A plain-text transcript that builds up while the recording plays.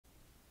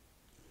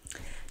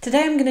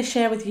Today I'm going to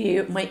share with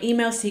you my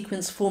email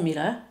sequence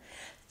formula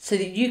so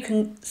that you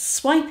can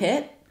swipe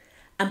it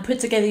and put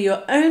together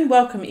your own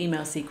welcome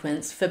email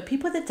sequence for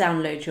people that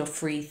download your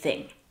free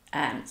thing.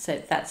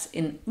 So that's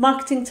in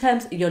marketing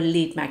terms, your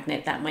lead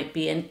magnet. That might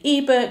be an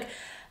ebook,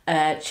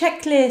 a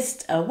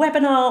checklist, a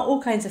webinar,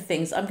 all kinds of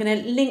things. I'm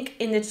going to link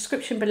in the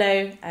description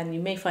below, and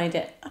you may find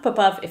it up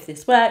above if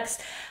this works,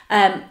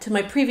 to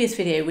my previous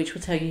video, which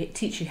will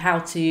teach you how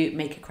to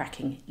make a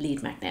cracking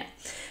lead magnet.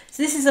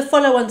 So this is a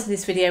follow-on to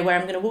this video where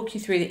I'm going to walk you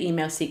through the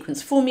email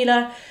sequence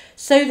formula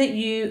so that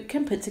you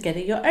can put together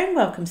your own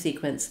welcome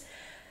sequence.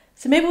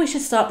 So maybe we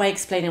should start by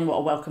explaining what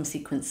a welcome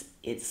sequence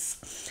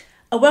is.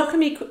 A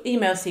welcome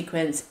email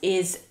sequence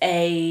is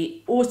an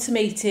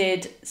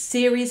automated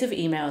series of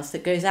emails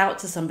that goes out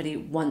to somebody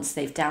once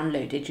they've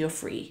downloaded your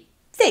free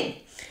thing.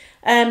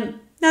 Now,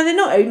 they're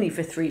not only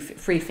for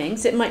free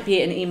things. It might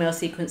be an email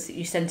sequence that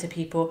you send to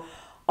people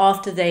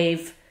after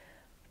they've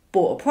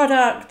bought a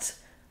product,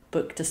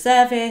 booked a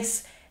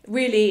service.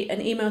 Really, an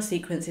email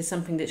sequence is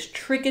something that's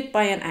triggered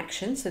by an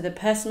action. So the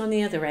person on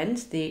the other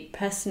end, the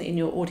person in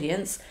your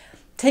audience,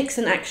 takes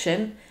an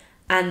action,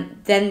 and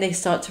then they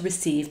start to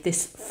receive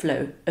this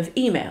flow of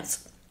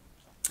emails.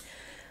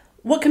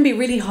 What can be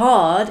really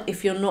hard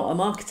if you're not a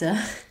marketer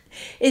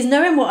is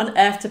knowing what on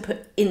earth to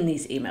put in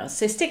these emails.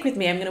 So stick with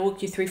me. I'm going to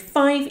walk you through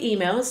 5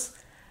 emails.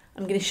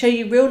 I'm going to show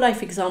you real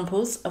life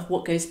examples of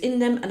what goes in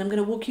them, and I'm going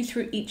to walk you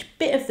through each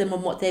bit of them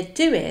and what they're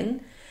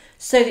doing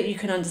so that you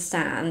can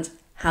understand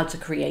how to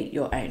create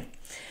your own.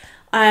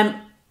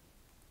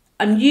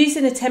 I'm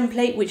using a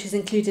template which is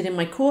included in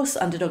my course,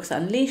 Underdogs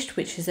Unleashed,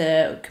 which is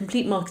a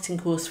complete marketing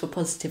course for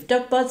positive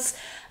dog bods.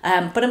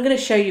 But I'm going to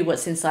show you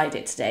what's inside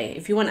it today.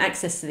 If you want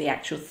access to the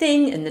actual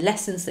thing and the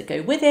lessons that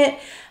go with it,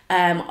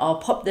 I'll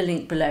pop the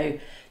link below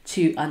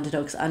to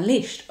Underdogs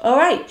Unleashed. All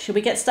right, shall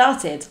we get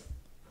started?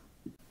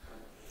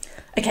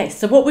 Okay,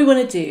 so what we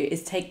want to do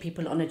is take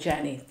people on a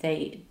journey.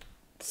 They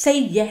say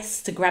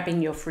yes to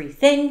grabbing your free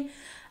thing,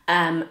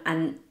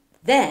 and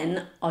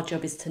then our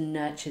job is to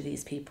nurture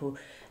these people,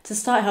 to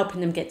start helping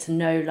them get to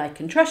know,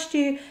 like, and trust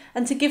you,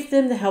 and to give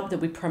them the help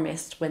that we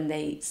promised when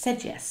they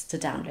said yes to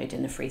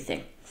downloading the free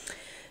thing.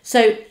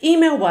 So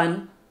email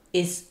 1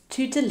 is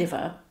to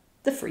deliver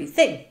the free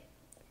thing,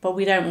 but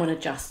we don't want to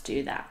just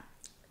do that.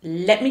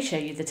 Let me show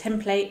you the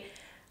template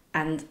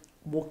and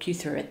walk you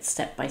through it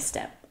step by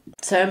step.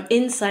 So I'm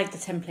inside the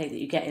template that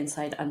you get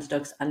inside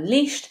Underdogs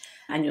Unleashed,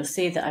 and you'll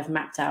see that I've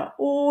mapped out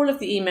all of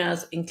the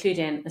emails,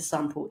 including a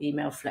sample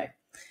email flow.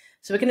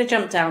 So we're going to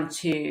jump down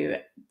to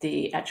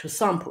the actual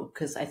sample,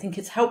 because I think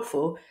it's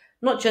helpful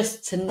not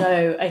just to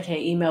know,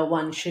 okay, email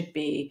 1 should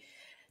be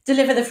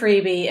deliver the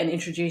freebie and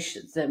introduce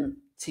them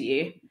to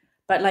you,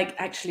 but like,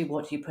 actually,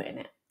 what do you put in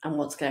it and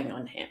what's going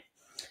on here?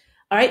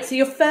 All right, so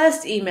your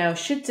first email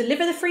should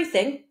deliver the free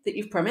thing that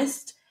you've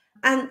promised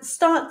and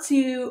start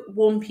to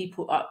warm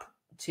people up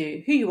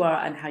to who you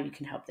are and how you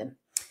can help them.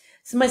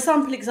 So my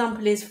sample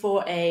example is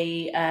for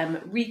a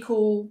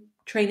recall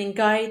training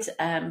guide,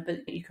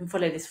 but you can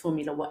follow this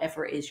formula,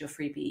 whatever it is your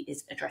freebie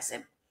is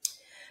addressing.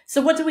 So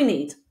what do we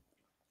need?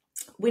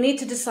 We need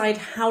to decide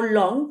how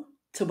long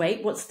to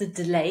wait. What's the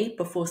delay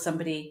before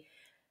somebody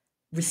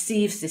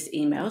receives this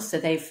email? So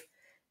they've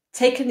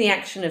taken the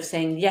action of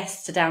saying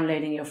yes to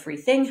downloading your free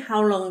thing.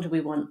 How long do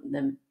we want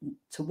them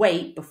to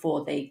wait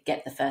before they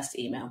get the first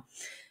email?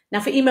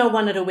 Now, for email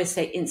 1, I'd always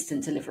say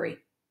instant delivery.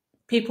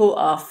 People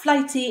are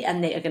flighty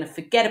and they are going to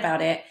forget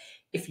about it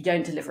if you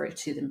don't deliver it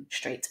to them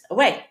straight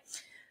away.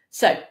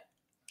 So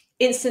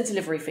instant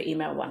delivery for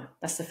email 1.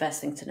 That's the first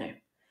thing to know.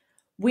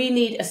 We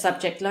need a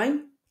subject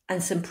line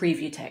and some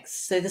preview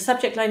text. So the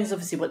subject line is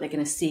obviously what they're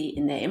going to see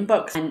in their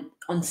inbox. And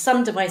on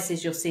some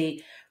devices, you'll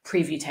see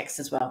preview text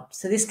as well.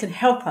 So this can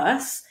help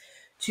us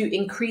to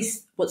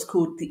increase what's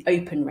called the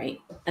open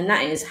rate. And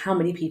that is how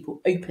many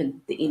people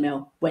open the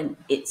email when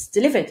it's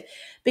delivered.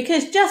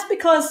 Because just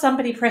because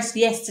somebody pressed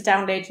yes to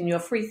downloading your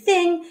free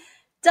thing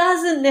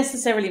doesn't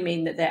necessarily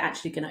mean that they're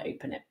actually going to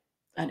open it.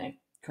 I know,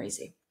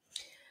 crazy.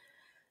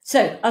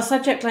 So our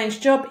subject line's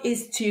job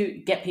is to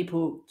get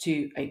people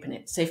to open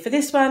it. So for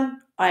this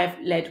one,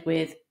 I've led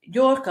with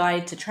your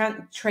guide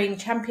to train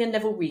champion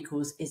level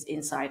recalls is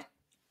inside.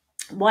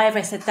 Why have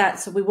I said that?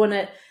 So we want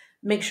to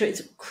make sure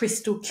it's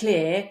crystal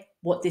clear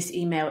what this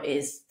email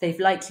is. They've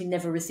likely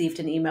never received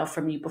an email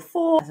from you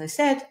before. As I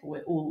said,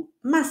 we're all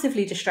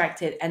massively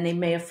distracted and they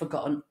may have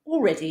forgotten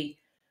already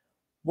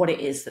what it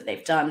is that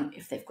they've done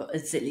if they've got a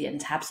zillion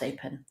tabs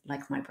open,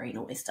 like my brain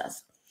always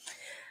does.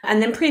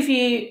 And then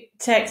preview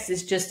text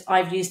is just,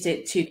 I've used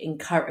it to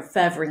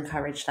further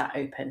encourage that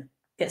open.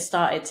 Get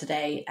started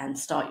today and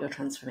start your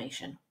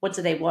transformation. What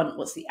do they want?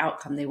 What's the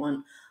outcome they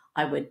want?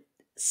 I would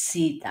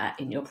seed that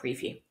in your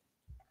preview.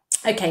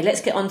 Okay,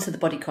 let's get on to the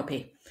body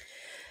copy.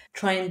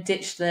 Try and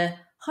ditch the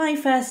hi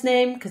first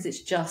name because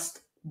it's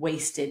just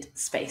wasted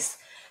space.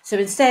 So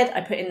instead,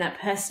 I put in that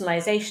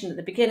personalization at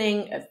the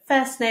beginning of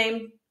first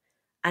name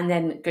and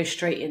then go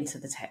straight into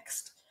the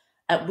text.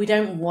 We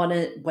don't want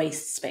to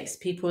waste space.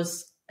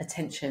 People's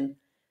attention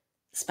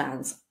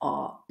spans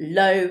are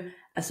low,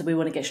 and so we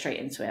want to get straight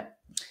into it.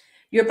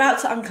 You're about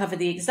to uncover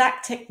the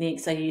exact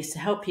techniques I use to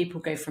help people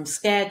go from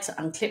scared to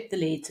unclip the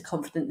lead to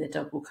confident their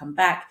dog will come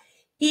back,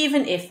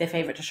 even if their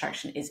favorite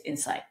distraction is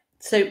inside.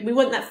 So we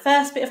want that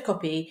first bit of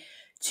copy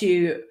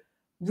to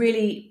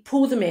really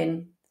pull them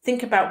in,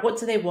 think about what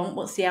do they want,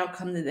 what's the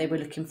outcome that they were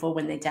looking for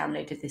when they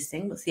downloaded this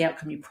thing, what's the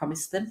outcome you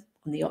promised them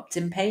on the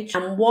opt-in page,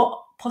 and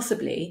what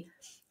possibly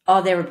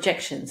are their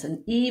objections,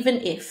 and even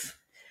if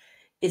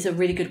is a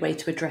really good way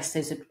to address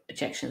those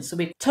objections. So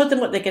we've told them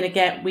what they're going to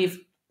get. We've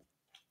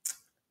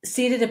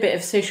seeded a bit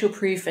of social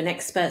proof and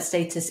expert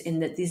status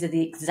in that these are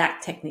the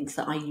exact techniques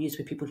that I use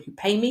with people who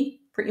pay me,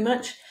 pretty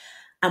much.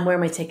 And where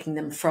am I taking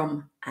them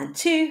from and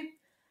to?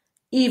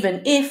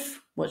 Even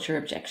if, what's your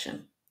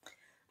objection?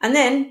 And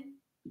then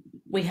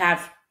we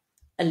have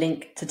a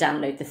link to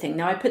download the thing.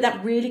 Now, I put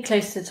that really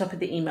close to the top of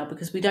the email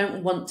because we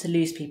don't want to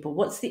lose people.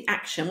 What's the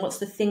action? What's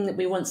the thing that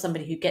we want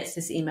somebody who gets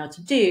this email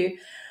to do?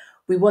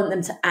 We want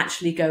them to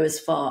actually go as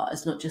far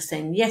as not just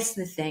saying yes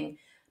to the thing,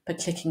 but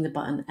clicking the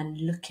button and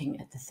looking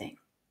at the thing.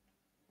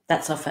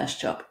 That's our first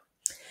job.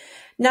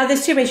 Now,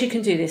 there's two ways you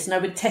can do this, and I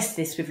would test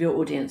this with your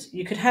audience.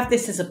 You could have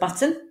this as a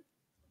button,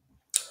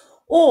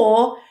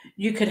 or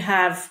you could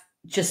have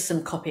just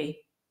some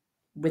copy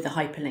with a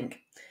hyperlink.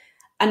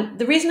 And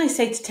the reason I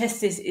say to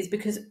test this is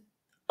because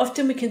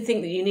often we can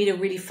think that you need a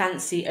really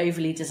fancy,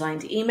 overly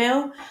designed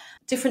email.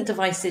 Different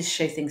devices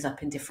show things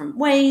up in different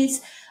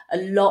ways. A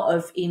lot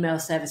of email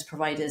service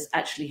providers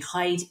actually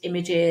hide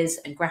images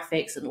and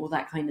graphics and all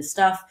that kind of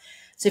stuff.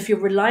 So if you're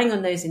relying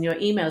on those in your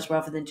emails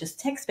rather than just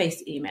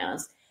text-based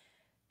emails,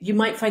 you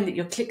might find that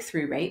your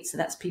click-through rate, so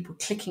that's people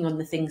clicking on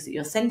the things that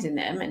you're sending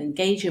them and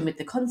engaging with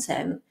the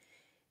content,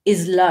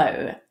 is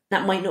low.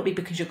 That might not be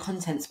because your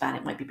content's bad.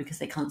 It might be because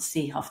they can't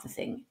see half the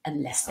thing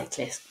unless they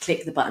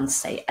click the button to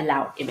say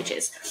allow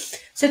images.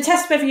 So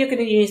test whether you're going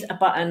to use a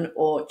button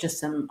or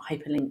just some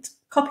hyperlinked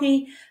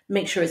copy.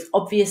 Make sure it's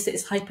obvious that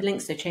it's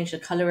hyperlinked, so change the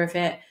color of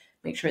it.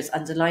 Make sure it's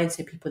underlined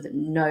so people that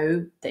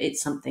know that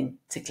it's something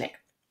to click.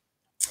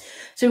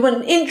 So we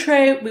want an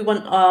intro, we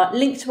want our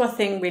link to our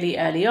thing really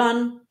early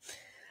on,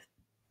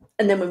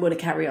 and then we want to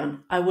carry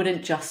on. I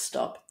wouldn't just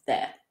stop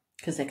there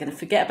because they're going to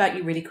forget about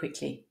you really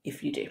quickly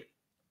if you do.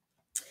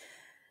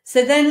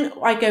 So then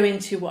I go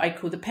into what I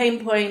call the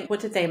pain point.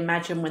 What did they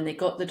imagine when they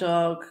got the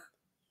dog?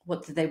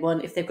 What did they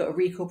want? If they've got a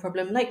recall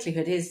problem,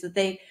 likelihood is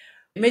that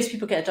most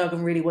people get a dog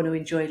and really want to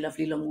enjoy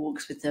lovely long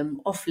walks with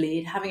them off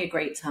lead, having a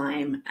great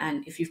time.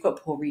 And if you've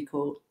got poor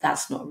recall,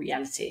 that's not a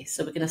reality.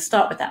 So we're going to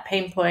start with that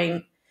pain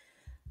point.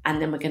 And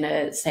then we're going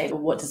to say,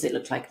 well, what does it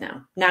look like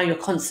now? Now you're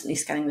constantly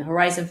scanning the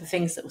horizon for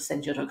things that will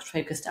send your dog's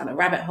focus down a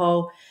rabbit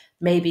hole.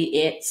 Maybe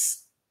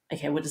it's,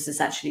 okay, what does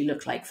this actually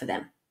look like for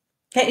them?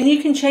 Okay, and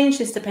you can change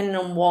this depending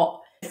on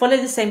follow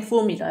the same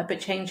formula, but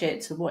change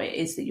it to what it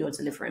is that you're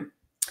delivering.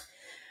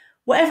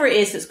 Whatever it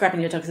is that's grabbing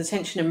your dog's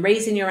attention and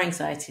raising your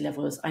anxiety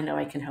levels, I know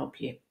I can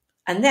help you.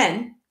 And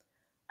then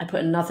I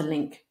put another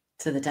link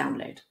to the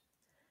download.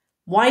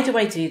 Why do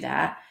I do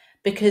that?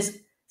 Because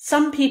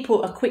some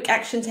people are quick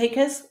action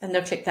takers and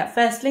they'll click that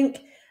first link.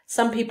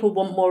 Some people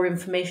want more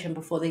information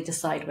before they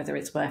decide whether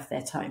it's worth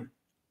their time.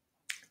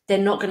 They're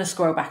not going to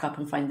scroll back up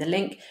and find the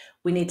link.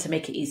 We need to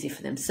make it easy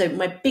for them. So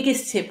my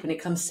biggest tip when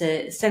it comes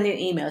to sending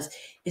emails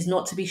is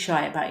not to be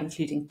shy about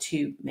including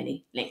too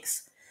many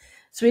links.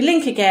 So we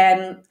link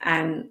again,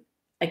 and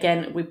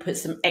again, we put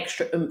some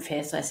extra oomph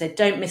here. So I said,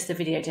 don't miss the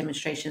video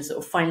demonstrations that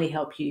will finally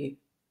help you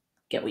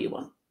get what you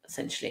want,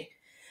 essentially.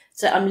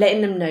 So I'm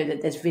letting them know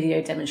that there's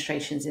video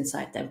demonstrations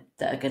inside them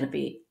that are going to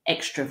be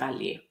extra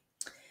value.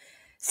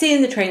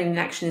 Seeing the training in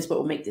action is what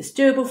will make this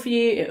doable for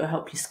you. It will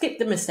help you skip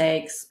the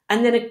mistakes.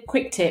 And then a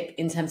quick tip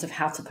in terms of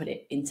how to put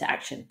it into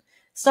action.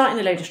 Start in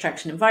a low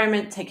distraction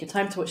environment. Take your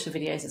time to watch the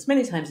videos as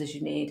many times as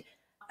you need.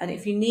 And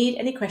if you need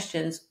any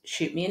questions,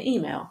 shoot me an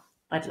email.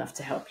 I'd love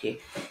to help you.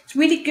 It's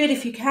really good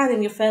if you can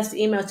in your first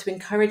email to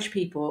encourage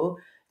people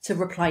to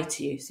reply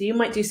to you. So you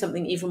might do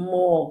something even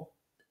more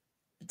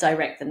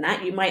direct than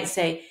that. You might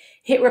say,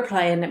 hit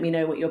reply and let me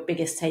know what your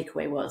biggest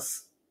takeaway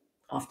was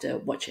after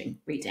watching,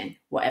 reading,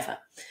 whatever.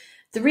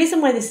 The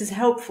reason why this is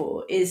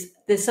helpful is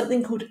there's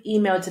something called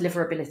email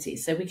deliverability.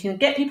 So we can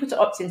get people to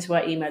opt into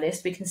our email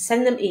list. We can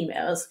send them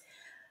emails.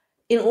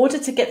 In order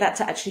to get that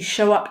to actually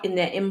show up in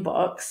their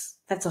inbox,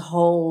 that's a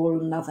whole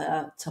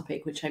nother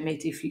topic, which I may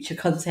do future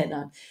content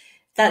on.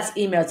 That's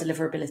email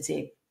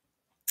deliverability.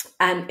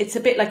 And it's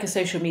a bit like a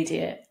social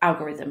media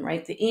algorithm,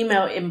 right? The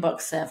email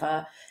inbox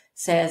server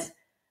says,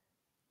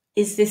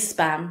 is this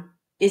spam?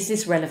 Is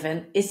this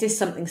relevant? Is this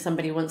something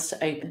somebody wants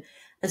to open?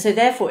 And so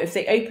therefore, if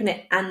they open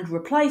it and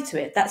reply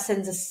to it, that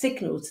sends a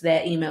signal to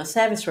their email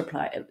service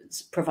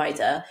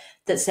provider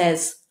that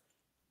says,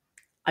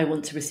 I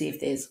want to receive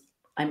this.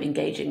 I'm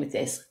engaging with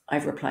this.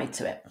 I've replied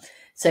to it.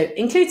 So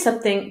include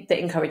something that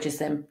encourages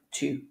them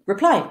to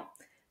reply.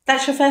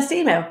 That's your first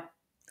email.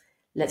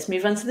 Let's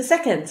move on to the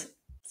second.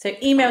 So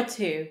email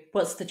 2,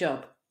 what's the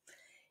job?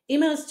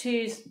 Email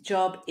 2's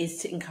job is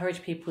to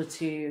encourage people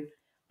to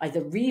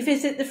either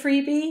revisit the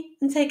freebie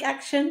and take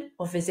action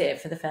or visit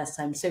it for the first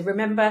time. So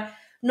remember,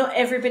 Not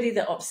everybody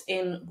that opts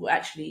in will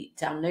actually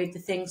download the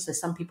thing. So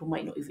some people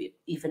might not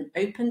even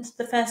opened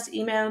the first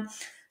email.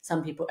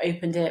 Some people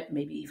opened it,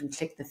 maybe even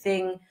clicked the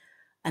thing,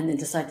 and then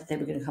decided they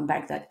were going to come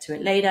back to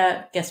it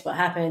later. Guess what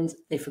happened?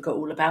 They forgot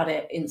all about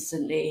it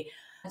instantly.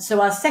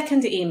 So our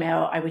second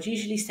email, I would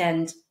usually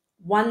send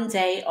 1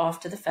 day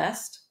after the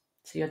first.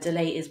 So your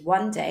delay is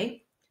 1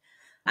 day.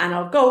 And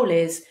our goal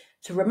is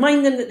to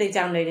remind them that they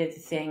downloaded the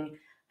thing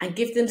and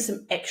give them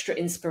some extra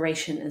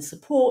inspiration and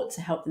support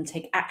to help them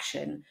take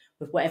action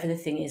with whatever the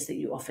thing is that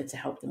you offered to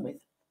help them with.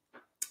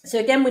 So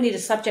again, we need a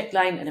subject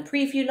line and a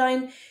preview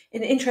line.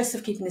 In the interest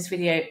of keeping this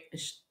video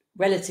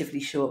relatively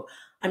short,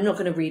 I'm not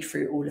going to read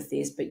through all of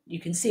these, but you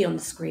can see on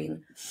the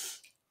screen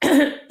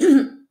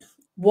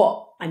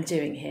what I'm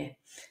doing here.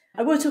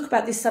 I will talk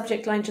about this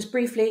subject line just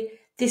briefly.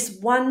 This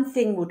one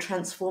thing will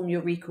transform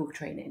your recall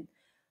training.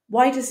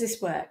 Why does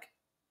this work?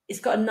 It's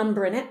got a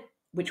number in it,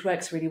 which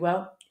works really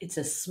well. It's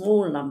a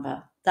small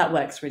number. That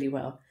works really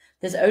well.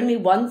 There's only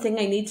one thing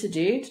I need to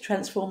do to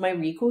transform my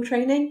recall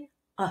training.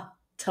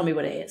 Tell me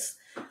what it is.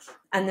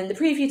 And then the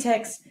preview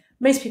text,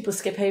 most people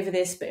skip over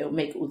this, but it'll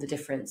make all the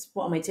difference.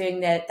 What am I doing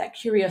there? That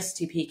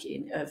curiosity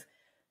peaking of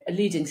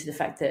alluding to the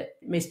fact that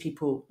most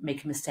people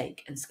make a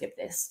mistake and skip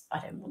this. I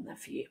don't want that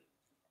for you.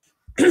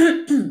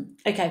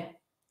 Okay,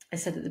 I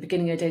said at the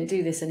beginning I don't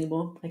do this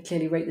anymore. I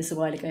clearly wrote this a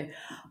while ago.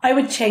 I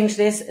would change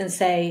this and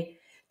say,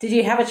 did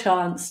you have a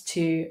chance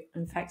to,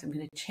 in fact, I'm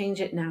going to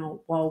change it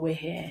now while we're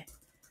here.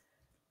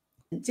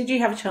 Did you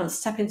have a chance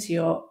to tap into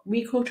your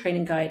recall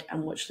training guide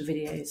and watch the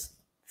videos?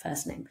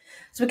 First name.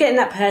 So we're getting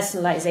that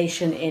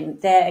personalization in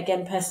there.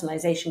 Again,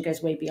 personalization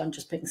goes way beyond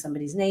just putting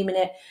somebody's name in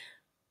it.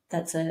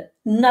 That's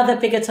another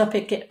bigger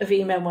topic of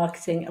email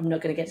marketing. I'm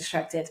not going to get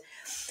distracted.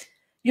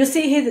 You'll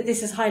see here that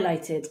this is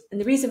highlighted.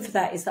 And the reason for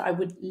that is that I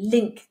would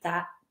link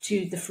that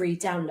to the free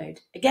download.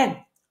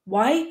 Again,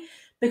 why?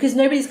 Because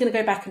nobody's going to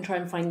go back and try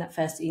and find that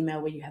first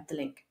email where you have the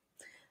link.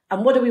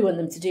 And what do we want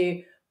them to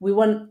do? We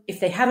want, if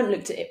they haven't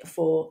looked at it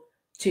before,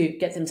 to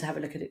get them to have a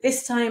look at it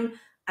this time.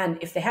 And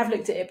if they have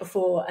looked at it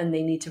before and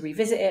they need to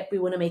revisit it, we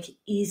want to make it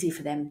easy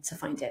for them to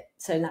find it.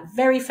 So in that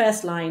very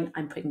first line,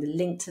 I'm putting the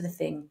link to the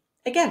thing.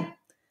 Again,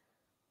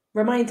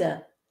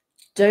 reminder,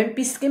 don't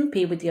be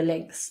skimpy with your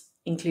links.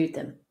 Include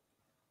them.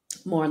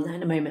 More on that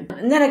in a moment.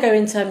 And then I go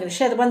into, I'm going to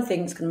share the one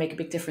thing that's going to make a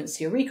big difference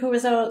to your recall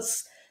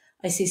results.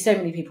 I see so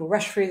many people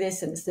rush through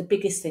this, and it's the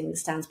biggest thing that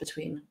stands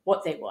between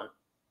what they want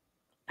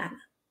and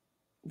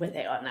where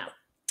they are now.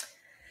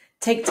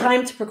 Take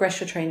time to progress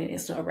your training.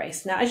 It's not a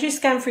race. Now, as you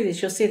scan through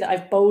this, you'll see that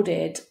I've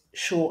bolded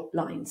short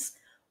lines.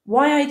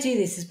 Why I do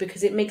this is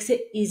because it makes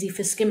it easy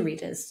for skim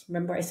readers.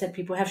 Remember I said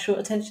people have short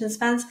attention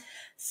spans?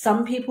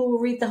 Some people will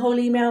read the whole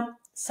email.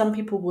 Some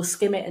people will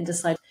skim it and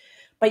decide.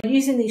 By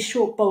using these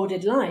short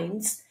bolded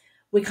lines,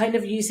 we're kind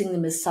of using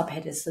them as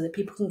subheaders so that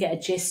people can get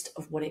a gist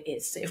of what it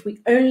is. So if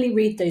we only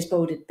read those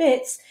bolded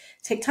bits,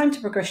 take time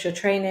to progress your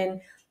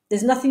training.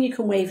 There's nothing you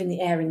can wave in the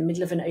air in the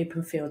middle of an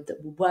open field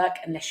that will work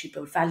unless you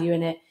build value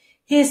in it.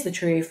 Here's the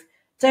truth.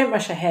 Don't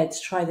rush ahead.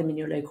 Try them in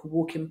your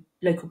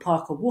local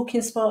park or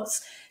walking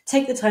spots.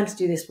 Take the time to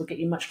do this. Will get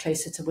you much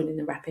closer to winning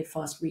the rapid,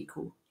 fast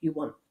recall you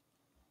want.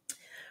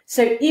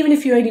 So even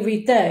if you only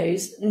read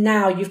those,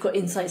 now you've got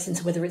insights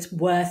into whether it's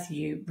worth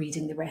you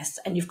reading the rest,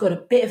 and you've got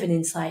a bit of an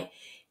insight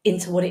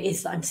into what it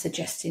is that I'm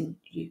suggesting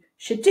you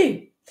should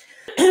do.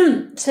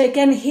 So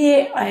again,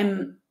 here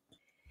I'm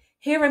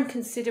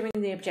considering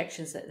the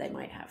objections that they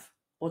might have,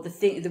 or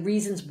the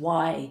reasons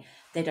why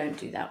they don't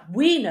do that.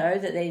 We know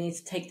that they need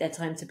to take their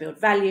time to build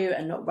value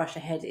and not rush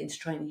ahead into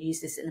trying to use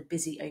this in a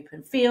busy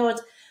open field.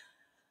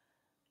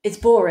 It's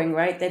boring,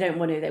 right? They don't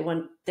want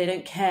to. They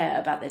don't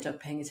care about their dog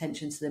paying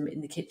attention to them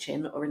in the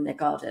kitchen or in their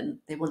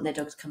garden. They want their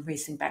dog to come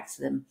racing back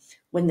to them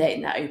when they're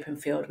in that open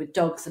field with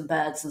dogs and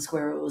birds and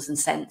squirrels and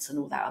scents and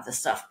all that other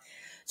stuff.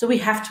 So we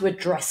have to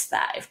address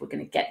that if we're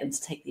going to get them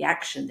to take the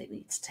action they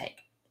need to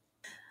take.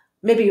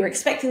 Maybe you're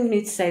expecting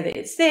me to say that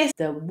it's this,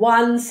 the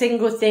one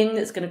single thing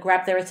that's going to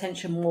grab their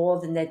attention more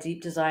than their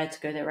deep desire to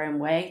go their own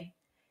way.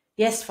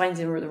 Yes,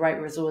 finding the right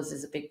rewards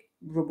is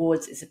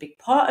a big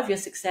part of your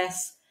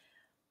success,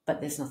 but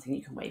there's nothing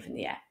you can wave in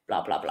the air,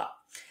 blah, blah, blah.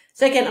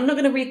 So again, I'm not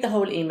going to read the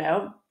whole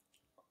email.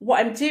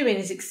 What I'm doing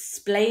is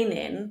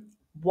explaining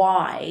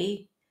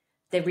why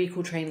their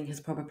recall training has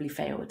probably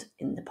failed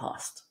in the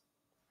past.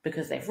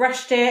 Because they've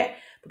rushed it,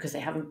 because they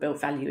haven't built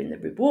value in the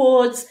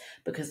rewards,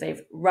 because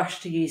they've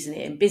rushed to using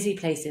it in busy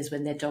places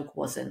when their dog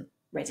wasn't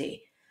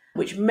ready,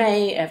 which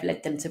may have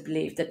led them to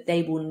believe that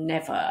they will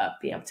never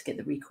be able to get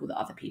the recall that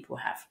other people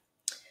have.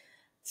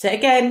 So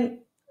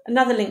again,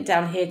 another link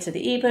down here to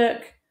the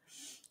ebook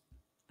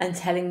and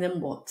telling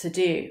them what to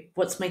do.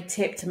 What's my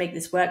tip to make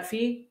this work for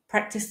you?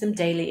 Practice them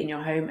daily in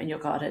your home and your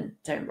garden.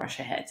 Don't rush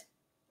ahead.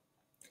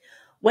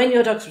 When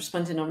your dog's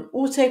responding on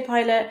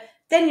autopilot,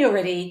 then you're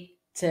ready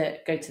to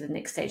go to the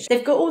next stage.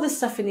 They've got all the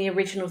stuff in the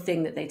original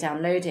thing that they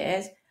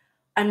downloaded.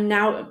 I'm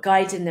now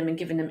guiding them and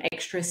giving them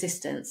extra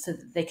assistance so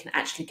that they can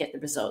actually get the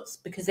results,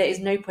 because there is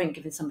no point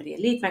giving somebody a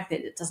lead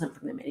magnet that doesn't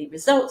bring them any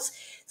results.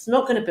 It's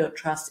not going to build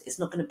trust. It's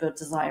not going to build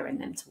desire in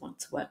them to want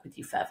to work with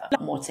you further.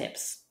 More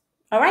tips.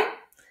 All right.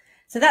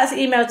 So that's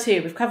email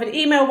 2. We've covered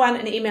email 1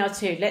 and email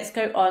 2. Let's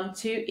go on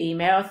to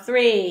email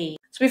 3.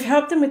 So we've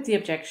helped them with the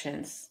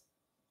objections.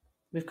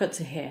 We've got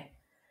to here.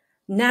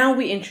 Now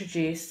we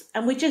introduce,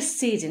 and we're just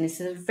seeding.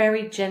 This is a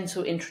very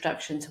gentle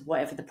introduction to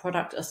whatever the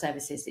product or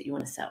service is that you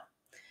want to sell.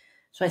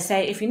 So I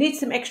say, if you need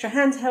some extra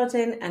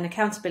hand-holding and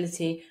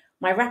accountability,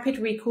 my rapid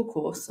recall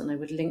course, and I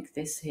would link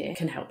this here,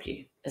 can help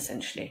you,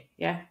 essentially.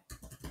 Yeah.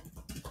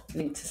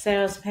 Link to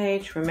sales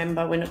page.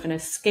 Remember, we're not going to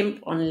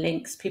skimp on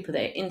links. People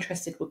that are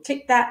interested will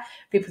click that.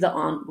 People that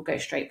aren't will go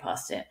straight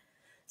past it.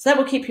 So that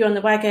will keep you on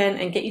the wagon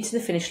and get you to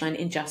the finish line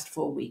in just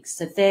 4 weeks.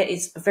 So there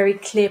is a very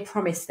clear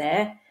promise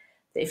there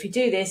that if you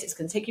do this, it's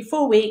going to take you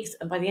 4 weeks,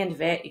 and by the end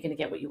of it, you're going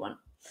to get what you want.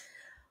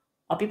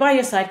 I'll be by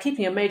your side,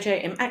 keeping your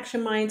mojo in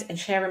action mind and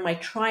sharing my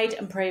tried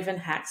and proven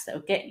hacks that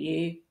will get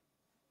you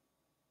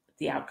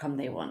the outcome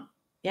they want.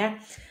 Yeah.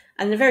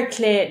 And the very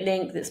clear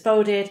link that's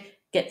bolded,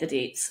 get the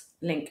deets,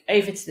 link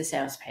over to the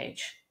sales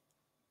page.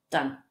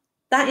 Done.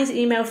 That is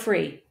email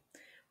 3.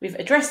 We've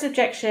addressed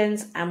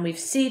objections and we've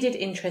seeded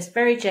interest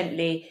very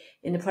gently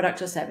in the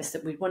product or service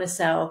that we want to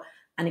sell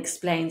and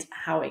explained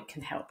how it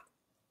can help.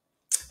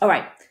 All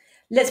right,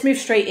 let's move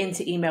straight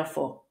into email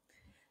 4.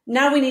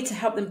 Now we need to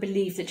help them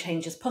believe that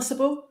change is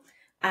possible.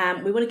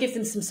 We want to give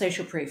them some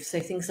social proof. So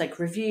things like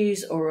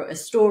reviews or a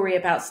story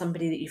about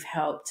somebody that you've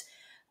helped,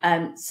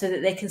 so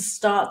that they can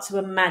start to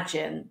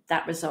imagine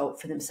that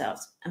result for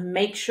themselves. And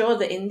make sure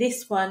that in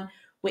this one,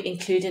 we're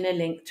including a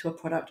link to a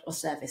product or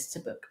service to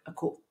book a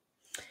call.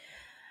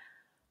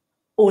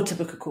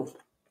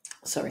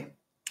 Sorry.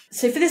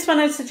 So for this one,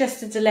 I'd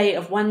suggest a delay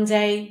of 1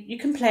 day. You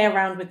can play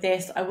around with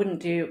this. I wouldn't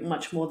do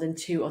much more than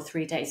 2 or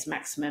 3 days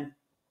maximum.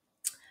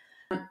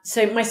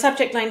 So my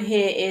subject line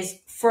here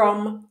is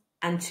from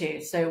and to.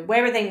 So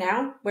where are they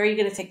now? Where are you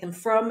going to take them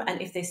from?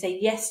 And if they say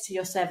yes to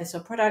your service or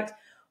product,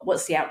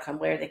 what's the outcome?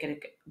 What are they going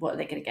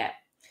to get?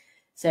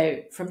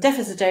 So from deaf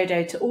as a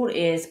dodo to all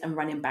ears and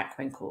running back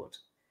when called.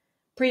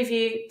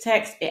 Preview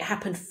text, it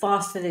happened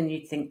faster than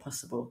you'd think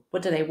possible.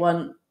 What do they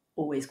want?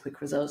 Always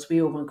quick results.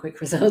 We all want quick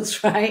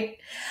results, right?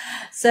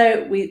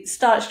 So we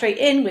start straight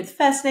in with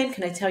first name.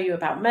 Can I tell you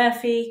about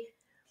Murphy?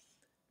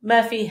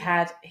 Murphy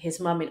had his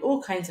mum in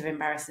all kinds of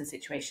embarrassing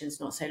situations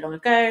not so long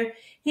ago.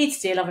 He'd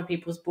steal other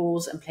people's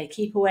balls and play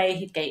keep away.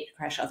 He'd gate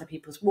crash other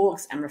people's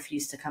walks and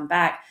refuse to come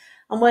back.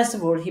 And worst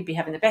of all, he'd be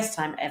having the best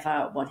time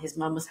ever while his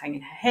mum was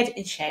hanging her head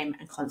in shame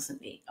and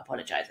constantly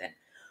apologising.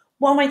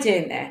 What am I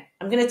doing there?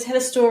 I'm going to tell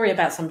a story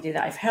about somebody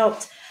that I've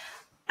helped,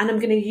 and I'm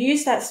going to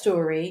use that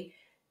story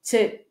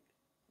to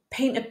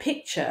paint a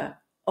picture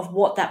of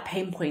what that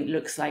pain point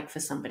looks like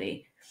for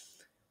somebody.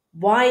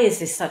 Why is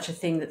this such a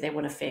thing that they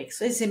want to fix?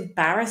 So it's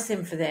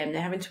embarrassing for them.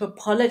 They're having to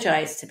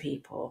apologize to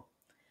people.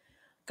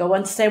 Go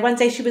on to say one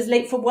day she was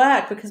late for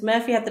work because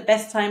Murphy had the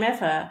best time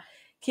ever,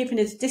 keeping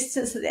his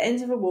distance at the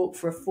end of a walk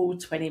for a full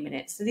 20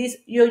 minutes. So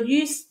you'll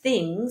use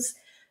things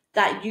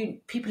that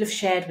people have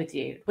shared with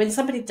you. When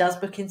somebody does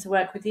book into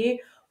work with you,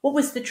 what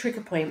was the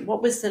trigger point?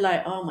 What was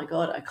the oh my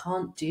God, I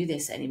can't do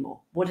this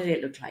anymore. What did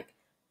it look like?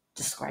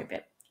 Describe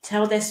it.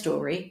 Tell their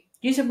story.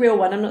 Use a real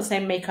one. I'm not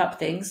saying make up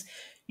things.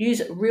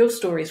 Use real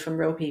stories from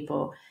real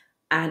people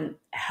and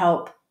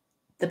help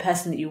the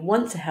person that you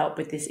want to help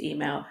with this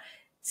email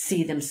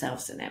see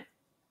themselves in it.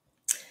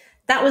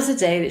 That was the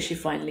day that she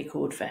finally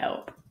called for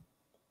help.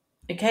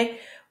 Okay,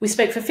 we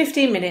spoke for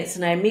 15 minutes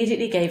and I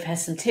immediately gave her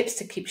some tips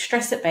to keep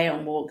stress at bay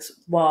on walks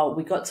while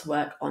we got to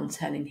work on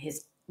turning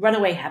his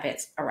runaway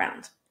habits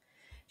around.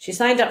 She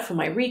signed up for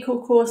my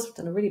recall course. I've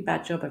done a really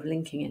bad job of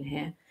linking in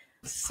here.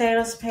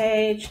 Sales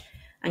page.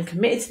 And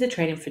committed to the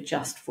training for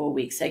just 4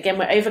 weeks. So again,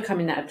 we're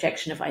overcoming that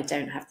objection of I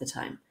don't have the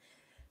time.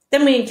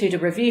 Then we include a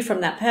review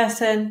from that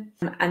person,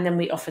 and then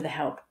we offer the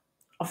help.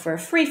 Offer a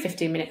free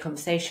 15-minute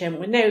conversation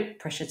with no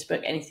pressure to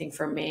book anything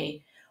from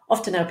me.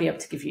 Often I'll be able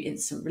to give you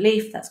instant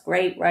relief. That's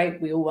great, right?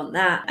 We all want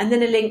that. And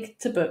then a link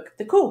to book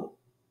the call.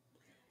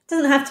 It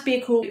doesn't have to be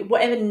a call.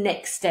 Whatever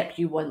next step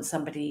you want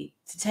somebody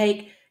to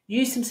take,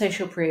 use some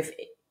social proof,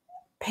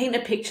 paint a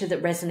picture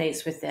that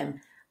resonates with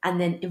them, and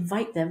then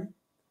invite them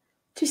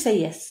to say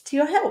yes to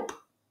your help.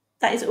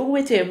 That is all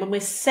we're doing. When we're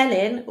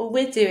selling, all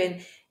we're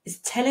doing is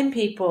telling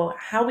people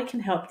how we can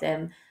help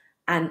them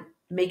and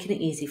making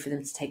it easy for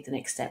them to take the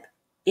next step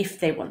if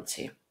they want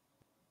to.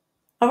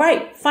 All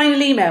right,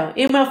 final email,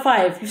 email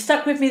 5. You've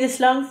stuck with me this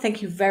long.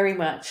 Thank you very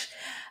much.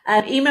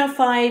 Email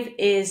 5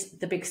 is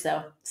the big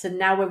sell. So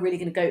now we're really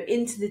going to go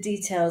into the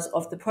details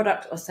of the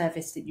product or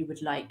service that you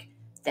would like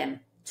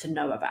them to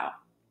know about.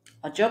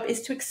 Our job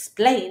is to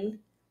explain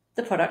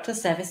the product or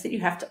service that you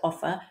have to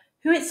offer,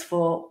 who it's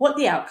for, what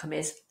the outcome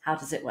is, how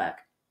does it work.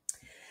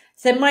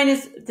 So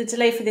the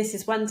delay for this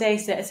is 1 day.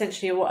 So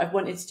essentially what I've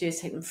wanted to do is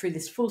take them through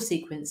this full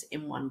sequence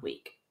in 1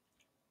 week.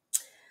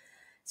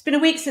 It's been a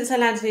week since I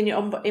landed in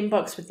your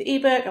inbox with the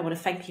ebook. I want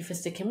to thank you for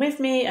sticking with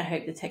me. I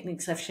hope the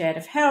techniques I've shared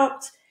have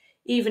helped,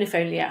 even if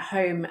only at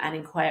home and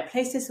in quiet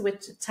places. So we're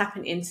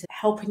tapping into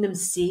helping them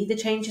see the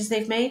changes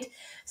they've made.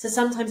 So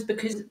sometimes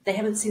because they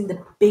haven't seen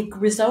the big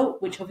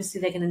result, which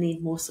obviously they're going to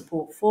need more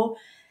support for,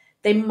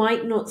 they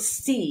might not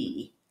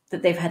see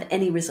that they've had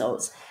any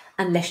results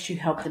unless you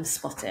help them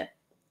spot it.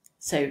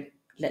 So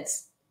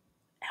let's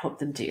help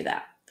them do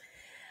that.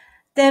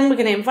 Then we're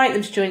going to invite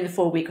them to join the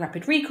 4-week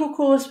rapid recall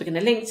course. We're going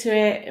to link to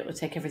it. It will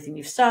take everything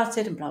you've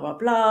started and blah, blah,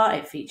 blah.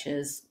 It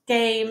features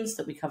games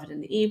that we covered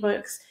in the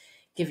ebooks,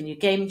 giving you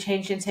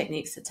game-changing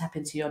techniques that tap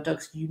into your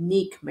dog's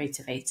unique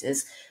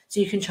motivators so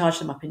you can charge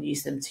them up and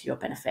use them to your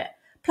benefit.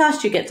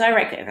 Plus, you get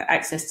direct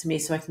access to me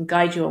so I can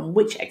guide you on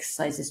which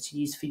exercises to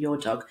use for your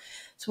dog.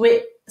 So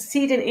we're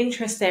seeding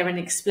interest there and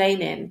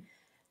explaining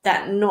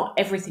that not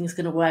everything's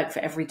going to work for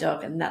every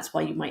dog, and that's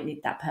why you might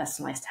need that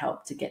personalised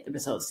help to get the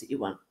results that you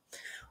want.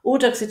 All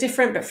dogs are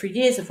different, but through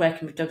years of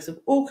working with dogs of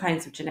all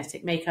kinds of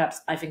genetic makeups,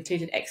 I've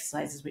included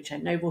exercises which I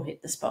know will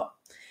hit the spot.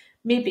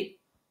 Maybe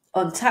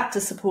on tap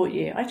to support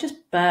you. I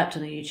just burped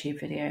on a YouTube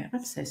video.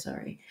 I'm so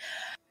sorry.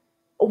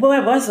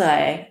 Where was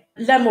I?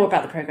 Learn more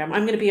about the program.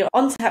 I'm going to be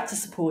on tap to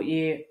support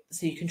you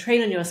so you can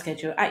train on your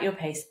schedule at your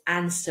pace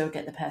and still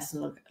get the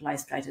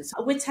personalised guidance.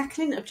 We're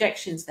tackling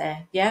objections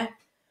there, yeah?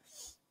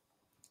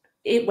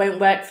 It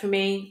won't work for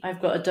me.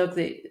 I've got a dog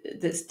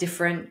that's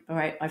different. All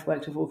right, I've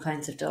worked with all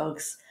kinds of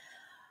dogs.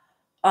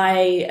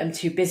 I am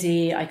too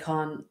busy. I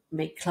can't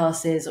make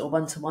classes or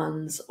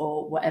one-to-ones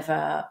or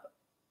whatever.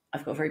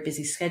 I've got a very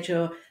busy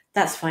schedule.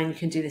 That's fine. You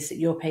can do this at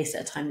your pace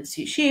at a time that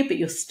suits you, but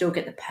you'll still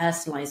get the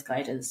personalized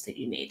guidance that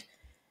you need.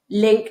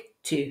 Link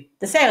to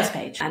the sales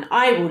page. And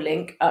I will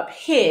link up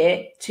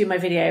here to my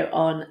video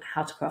on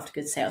how to craft a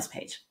good sales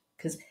page,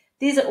 because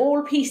these are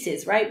all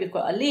pieces, right? We've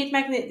got a lead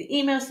magnet, the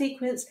email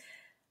sequence.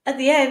 At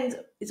the end,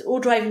 it's all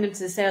driving them to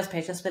the sales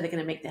page. That's where they're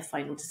going to make their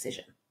final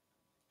decision.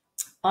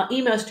 Our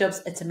emails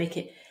jobs are to make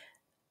it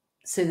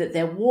so that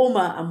they're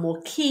warmer and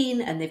more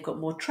keen and they've got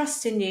more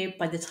trust in you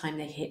by the time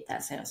they hit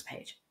that sales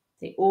page.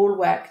 They all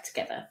work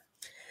together.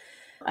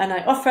 And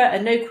I offer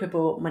a no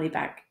quibble money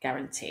back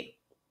guarantee.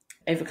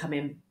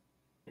 Overcoming,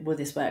 will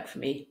this work for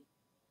me?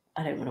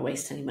 I don't want to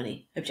waste any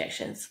money.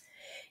 Objections.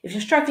 If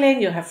you're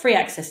struggling, you'll have free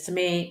access to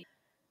me.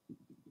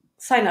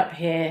 Sign up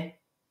here.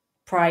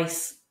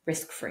 Price,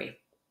 risk-free.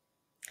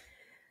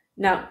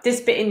 Now,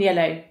 this bit in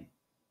yellow,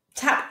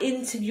 tap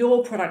into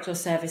your product or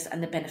service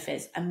and the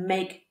benefits and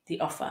make the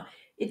offer.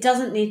 It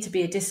doesn't need to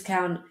be a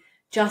discount.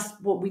 Just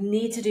what we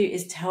need to do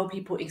is tell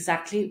people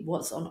exactly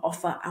what's on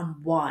offer and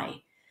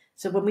why.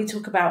 So when we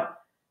talk about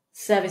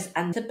service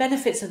and the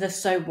benefits of the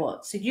so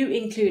what, so you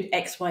include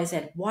X, Y,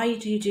 Z. Why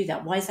do you do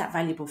that? Why is that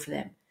valuable for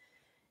them?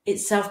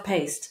 It's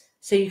self-paced,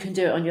 so you can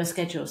do it on your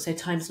schedule. So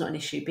time's not an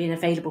issue. Being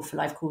available for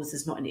live calls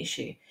is not an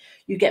issue.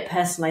 You get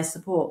personalized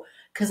support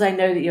because I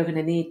know that you're going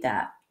to need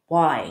that.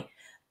 Why?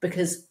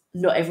 Because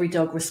not every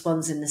dog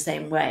responds in the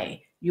same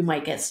way. You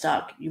might get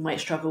stuck. You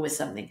might struggle with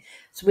something.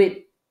 So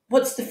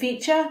what's the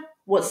feature?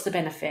 What's the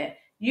benefit?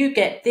 You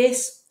get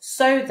this,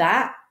 so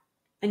that,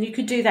 and you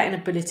could do that in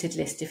a bulleted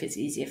list if it's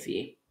easier for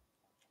you.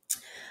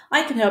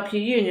 I can help you.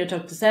 You and your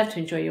dog deserve to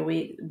enjoy your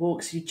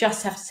walks. You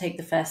just have to take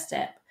the first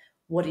step.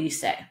 What do you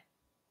say?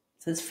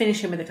 So let's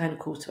finish with a kind of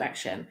call to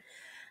action.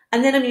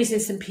 And then I'm using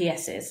some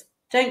PSs.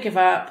 Don't give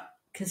up.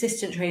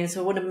 Consistent training, so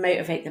I want to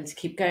motivate them to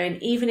keep going,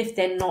 even if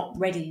they're not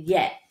ready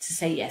yet to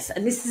say yes.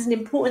 And this is an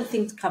important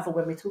thing to cover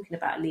when we're talking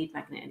about a lead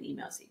magnet and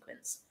email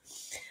sequence.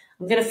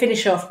 I'm going to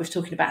finish off with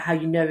talking about how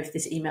you know if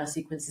this email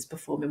sequence is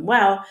performing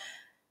well.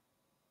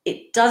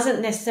 It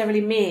doesn't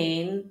necessarily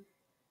mean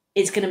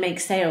it's going to make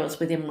sales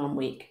within 1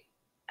 week.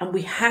 And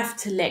we have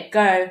to let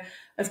go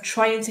of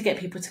trying to get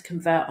people to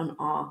convert on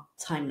our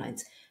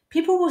timelines.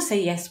 People will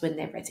say yes when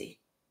they're ready.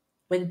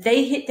 When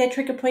they hit their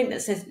trigger point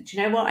that says, do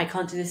you know what, I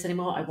can't do this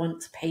anymore, I want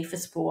to pay for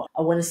support,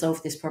 I want to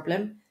solve this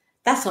problem,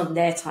 that's on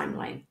their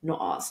timeline, not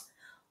ours.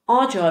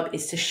 Our job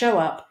is to show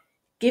up,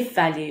 give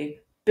value,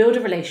 build a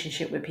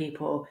relationship with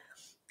people,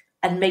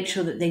 and make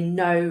sure that they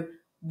know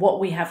what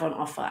we have on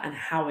offer and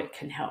how it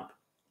can help.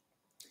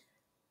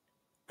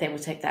 They will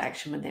take that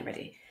action when they're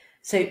ready.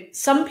 So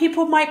some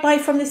people might buy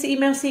from this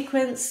email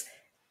sequence.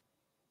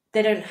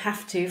 They don't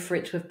have to for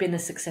it to have been a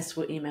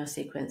successful email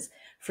sequence.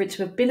 For it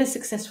to have been a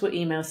successful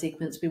email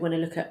sequence, we want to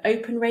look at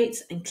open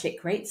rates and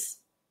click rates.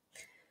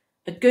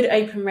 A good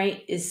open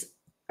rate is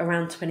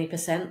around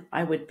 20%.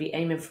 I would be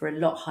aiming for a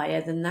lot higher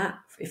than that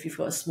if you've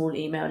got a small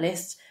email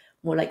list,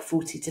 more like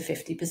 40 to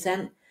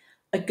 50%.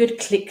 A good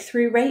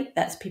click-through rate,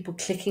 that's people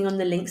clicking on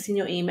the links in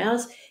your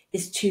emails,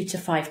 is 2 to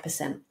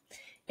 5%.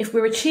 If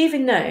we're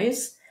achieving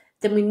those,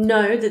 then we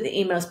know that the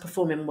email is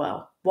performing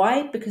well.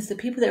 Why? Because the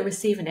people that are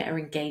receiving it are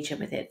engaging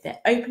with it. They're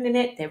opening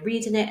it, they're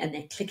reading it, and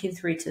they're clicking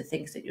through to the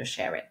things that you're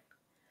sharing.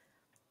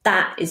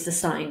 That is the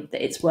sign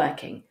that it's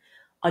working.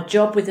 Our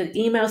job with an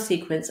email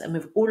sequence and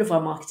with all of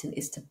our marketing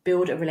is to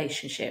build a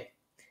relationship.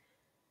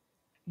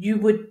 You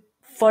would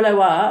follow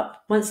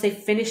up once they've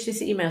finished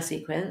this email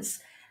sequence.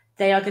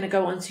 They are going to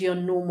go onto your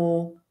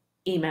normal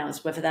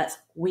emails, whether that's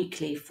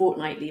weekly,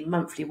 fortnightly,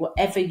 monthly,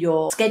 whatever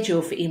your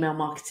schedule for email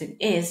marketing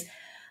is.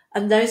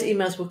 And those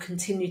emails will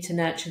continue to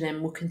nurture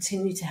them, will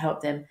continue to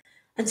help them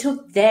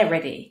until they're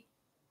ready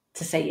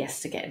to say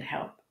yes to getting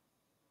help.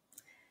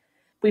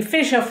 We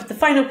finish off with the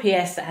final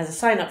PS that has a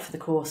sign up for the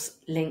course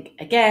link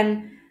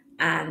again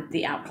and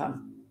the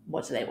outcome.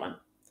 What do they want?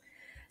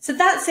 So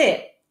that's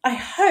it. I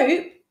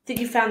hope that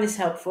you found this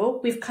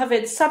helpful. We've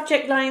covered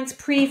subject lines,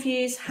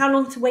 previews, how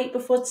long to wait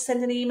before to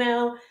send an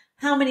email,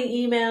 how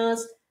many emails,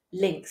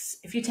 links.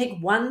 If you take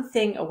one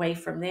thing away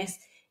from this,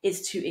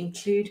 it's to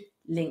include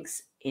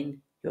links in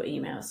your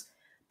emails.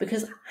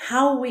 Because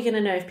how are we going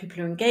to know if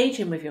people are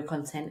engaging with your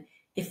content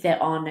if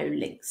there are no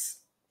links?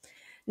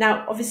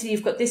 Now, obviously,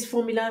 you've got this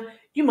formula.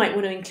 You might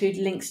want to include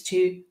links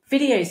to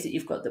videos that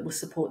you've got that will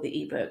support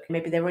the ebook.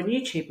 Maybe they're on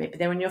YouTube, maybe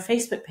they're on your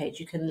Facebook page.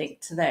 You can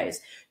link to those.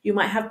 You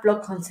might have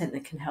blog content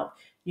that can help.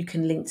 You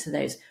can link to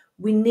those.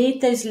 We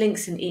need those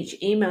links in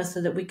each email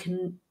so that we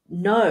can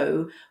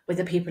know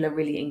whether people are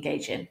really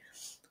engaging.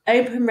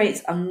 Open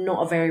rates are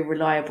not a very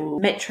reliable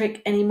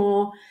metric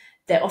anymore.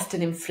 They're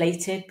often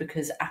inflated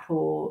because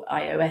Apple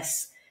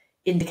iOS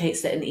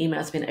indicates that an email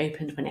has been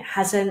opened when it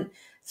hasn't.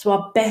 So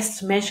our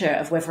best measure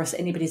of whether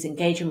anybody's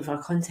engaging with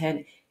our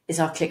content is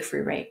our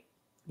click-through rate.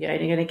 You're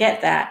only going to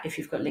get that if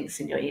you've got links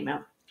in your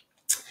email.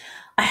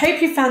 I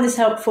hope you found this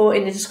helpful.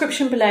 In the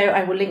description below,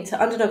 I will link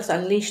to Underdogs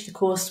Unleashed, the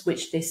course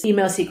which this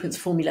email sequence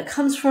formula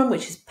comes from,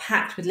 which is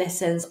packed with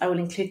lessons. I will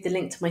include the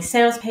link to my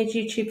sales page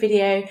YouTube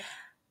video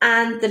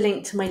and the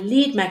link to my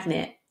lead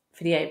magnet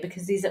video,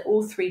 because these are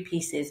all three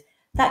pieces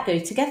that go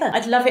together.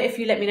 I'd love it if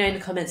you let me know in the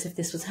comments if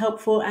this was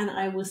helpful, and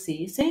I will see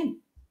you soon.